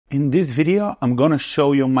In this video, I'm gonna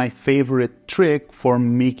show you my favorite trick for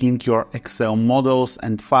making your Excel models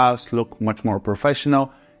and files look much more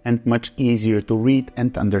professional and much easier to read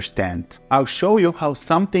and understand. I'll show you how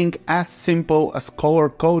something as simple as color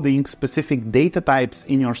coding specific data types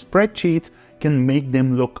in your spreadsheets can make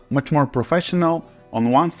them look much more professional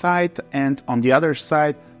on one side, and on the other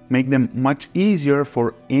side, make them much easier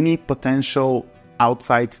for any potential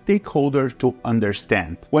outside stakeholder to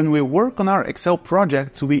understand. When we work on our Excel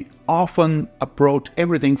projects, we often approach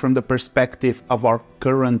everything from the perspective of our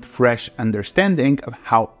current fresh understanding of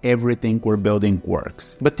how everything we're building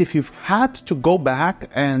works. But if you've had to go back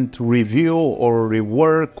and review or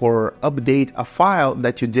rework or update a file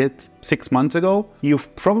that you did 6 months ago,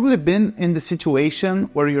 you've probably been in the situation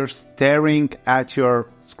where you're staring at your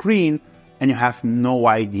screen and you have no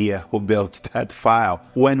idea who built that file.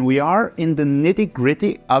 When we are in the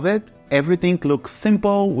nitty-gritty of it, everything looks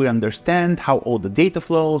simple. We understand how all the data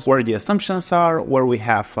flows, where the assumptions are, where we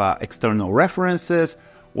have external references,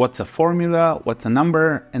 what's a formula, what's a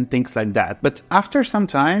number, and things like that. But after some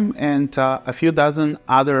time and a few dozen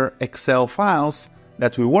other Excel files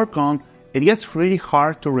that we work on, it gets really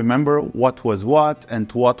hard to remember what was what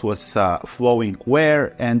and what was flowing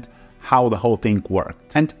where and how the whole thing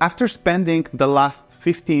worked. And after spending the last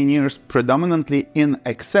 15 years predominantly in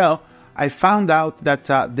Excel, I found out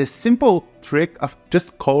that this simple trick of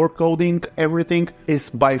just color coding everything is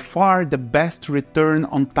by far the best return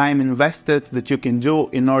on time invested that you can do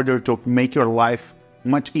in order to make your life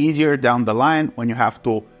much easier down the line when you have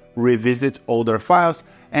to revisit older files,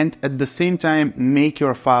 and at the same time make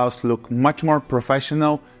your files look much more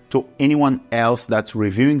professional to anyone else that's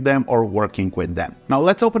reviewing them or working with them. Now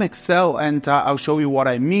let's open Excel and I'll show you what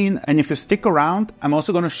I mean. And if you stick around, I'm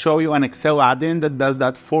also going to show you an Excel add-in that does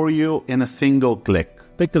that for you in a single click.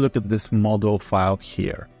 Take a look at this model file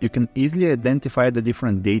here. You can easily identify the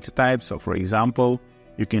different data types. So for example,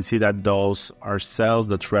 you can see that those are cells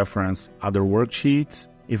that reference other worksheets.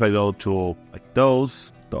 If I go to like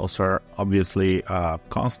those are obviously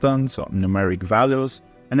constants or numeric values.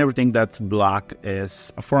 And everything that's black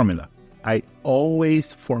is a formula. I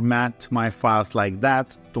always format my files like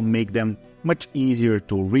that to make them much easier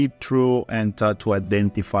to read through and to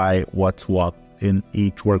identify what's what in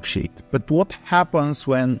each worksheet. But what happens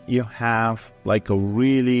when you have like a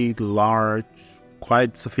really large,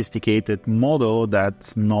 quite sophisticated model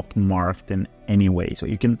that's not marked in any way? So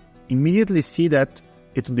you can immediately see that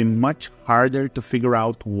it will be much harder to figure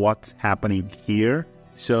out what's happening here.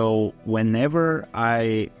 So whenever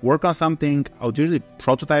I work on something, I'll usually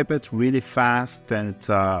prototype it really fast and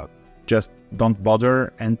just don't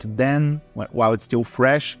bother. And then while it's still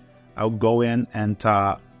fresh, I'll go in and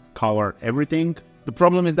color everything. The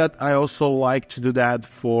problem is that I also like to do that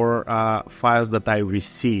for files that I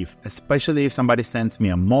receive, especially if somebody sends me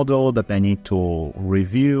a model that I need to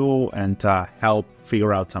review and help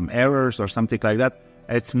figure out some errors or something like that.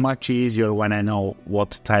 It's much easier when I know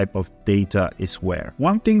what type of data is where.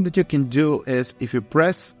 One thing that you can do is if you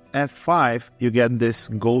press F5, you get this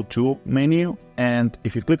Go To menu. And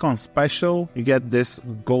if you click on Special, you get this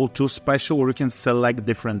Go To Special where you can select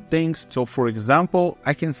different things. So for example,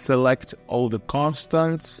 I can select all the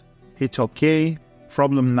constants, hit OK.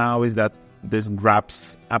 Problem now is that this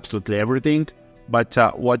grabs absolutely everything. But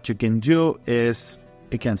what you can do is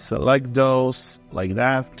you can select those like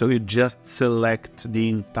that. So you just select the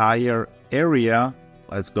entire area.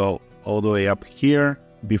 Let's go all the way up here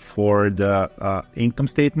before the income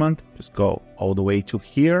statement. Just go all the way to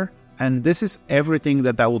here. And this is everything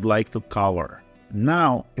that I would like to color.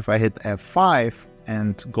 Now, if I hit F5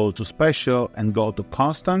 and go to Special and go to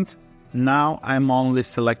Constants, now I'm only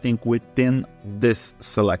selecting within this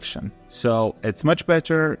selection. So it's much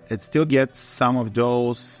better. It still gets some of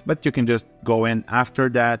those, but you can just go in after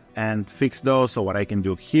that and fix those. So what I can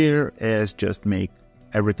do here is just make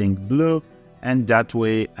everything blue. And that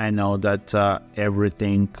way I know that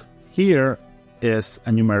everything here is a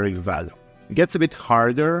numeric value. It gets a bit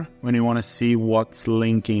harder when you want to see what's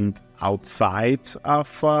linking outside of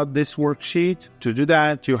this worksheet. To do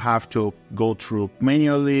that, you have to go through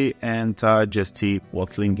manually and just see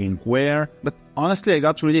what's linking where. But honestly, I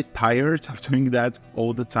got really tired of doing that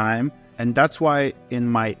all the time. And that's why in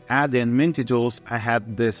my add-in Minty Tools, I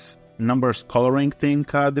had this numbers coloring thing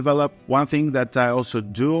developed. One thing that I also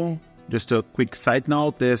do, just a quick side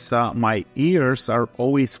note, is my ears are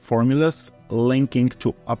always formulas linking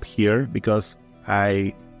to up here because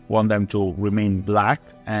I want them to remain black,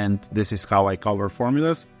 and this is how I color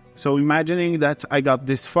formulas. So imagining that I got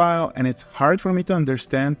this file and it's hard for me to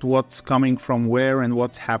understand what's coming from where and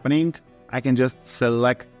what's happening, I can just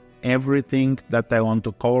select everything that I want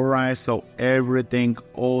to colorize. So everything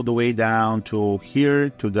all the way down to here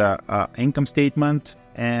to the income statement.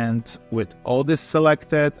 And with all this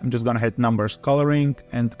selected, I'm just going to hit numbers coloring,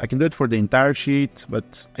 and I can do it for the entire sheet,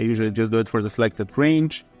 but I usually just do it for the selected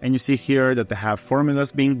range. And you see here that I have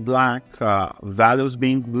formulas being black, values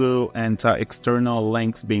being blue, and external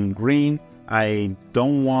links being green. I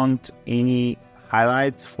don't want any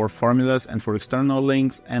highlights for formulas and for external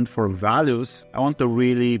links, and for values, I want a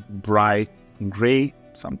really bright gray,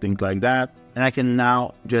 something like that. And I can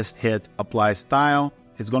now just hit apply style.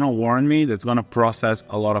 It's going to warn me that it's going to process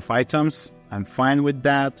a lot of items. I'm fine with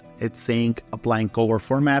that. It's saying applying color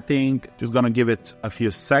formatting. Just going to give it a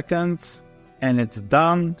few seconds and it's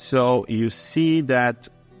done. So you see that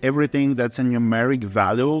everything that's a numeric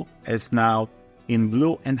value is now in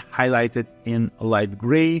blue and highlighted in light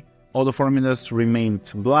gray. All the formulas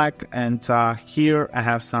remained black. And here I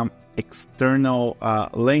have some external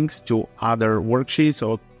links to other worksheets.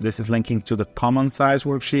 So this is linking to the common size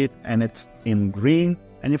worksheet and it's in green.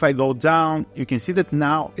 And if I go down, you can see that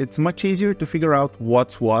now it's much easier to figure out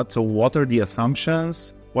what's what. So what are the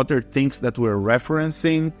assumptions? What are things that we're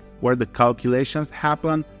referencing? Where the calculations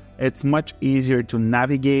happen? It's much easier to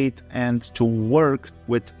navigate and to work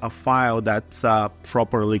with a file that's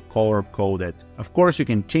properly color coded. Of course, you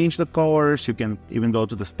can change the colors. You can even go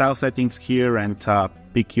to the style settings here and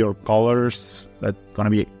pick your colors that's going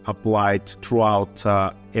to be applied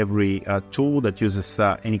throughout every tool that uses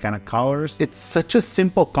any kind of colors. It's such a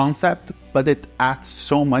simple concept, but it adds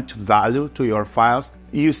so much value to your files.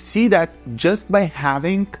 You see that just by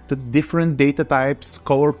having the different data types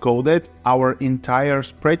color-coded, our entire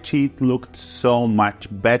spreadsheet looked so much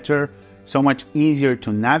better, so much easier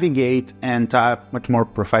to navigate, and much more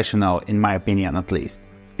professional, in my opinion at least.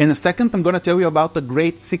 In a second, I'm going to tell you about a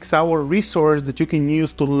great 6-hour resource that you can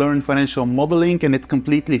use to learn financial modeling, and it's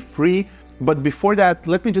completely free. But before that,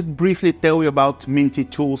 let me just briefly tell you about Minty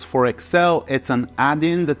Tools for Excel. It's an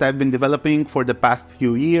add-in that I've been developing for the past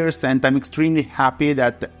few years, and I'm extremely happy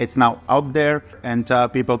that it's now out there and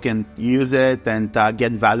people can use it and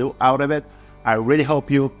get value out of it. I really hope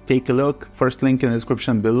you take a look. First link in the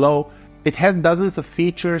description below. It has dozens of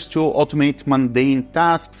features to automate mundane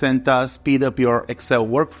tasks and speed up your Excel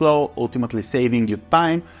workflow, ultimately saving you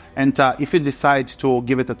time. And if you decide to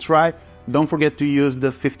give it a try, don't forget to use the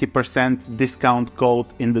 50% discount code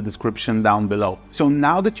in the description down below. So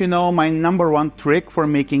now that you know my #1 trick for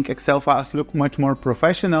making Excel files look much more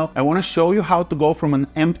professional, I want to show you how to go from an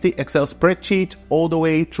empty Excel spreadsheet all the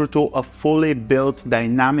way through to a fully built,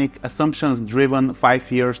 dynamic, assumptions-driven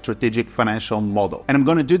 5-year strategic financial model. And I'm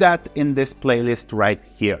going to do that in this playlist right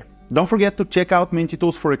here. Don't forget to check out Minty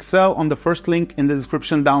Tools for Excel on the first link in the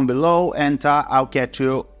description down below, and I'll catch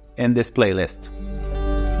you in this playlist.